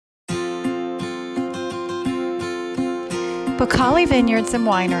Boccali Vineyards and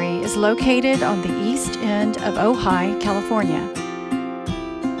Winery is located on the East End of Ojai, California.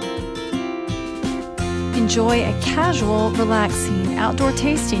 Enjoy a casual, relaxing outdoor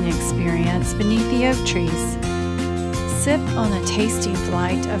tasting experience beneath the oak trees. Sip on a tasting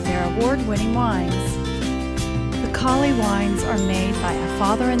flight of their award-winning wines. Boccali wines are made by a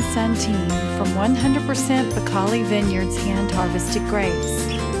father and son team from 100% Boccali Vineyards hand-harvested grapes.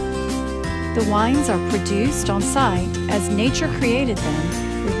 The wines are produced on site as nature created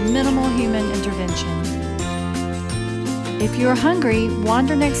them with minimal human intervention. If you're hungry,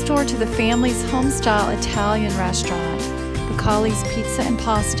 wander next door to the family's homestyle Italian restaurant, Boccali's Pizza and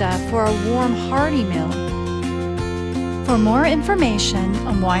Pasta, for a warm, hearty meal. For more information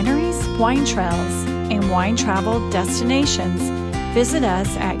on wineries, wine trails, and wine travel destinations, visit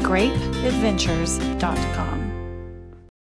us at grapeadventures.com.